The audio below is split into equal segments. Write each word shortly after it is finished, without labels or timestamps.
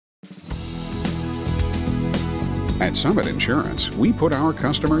At Summit Insurance, we put our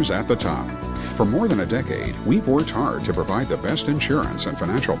customers at the top. For more than a decade, we've worked hard to provide the best insurance and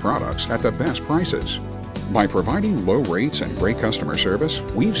financial products at the best prices. By providing low rates and great customer service,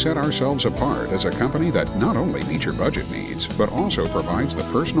 we've set ourselves apart as a company that not only meets your budget needs, but also provides the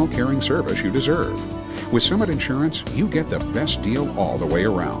personal caring service you deserve. With Summit Insurance, you get the best deal all the way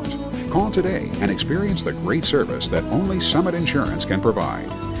around. Call today and experience the great service that only Summit Insurance can provide.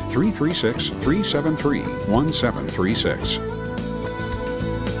 336-373-1736.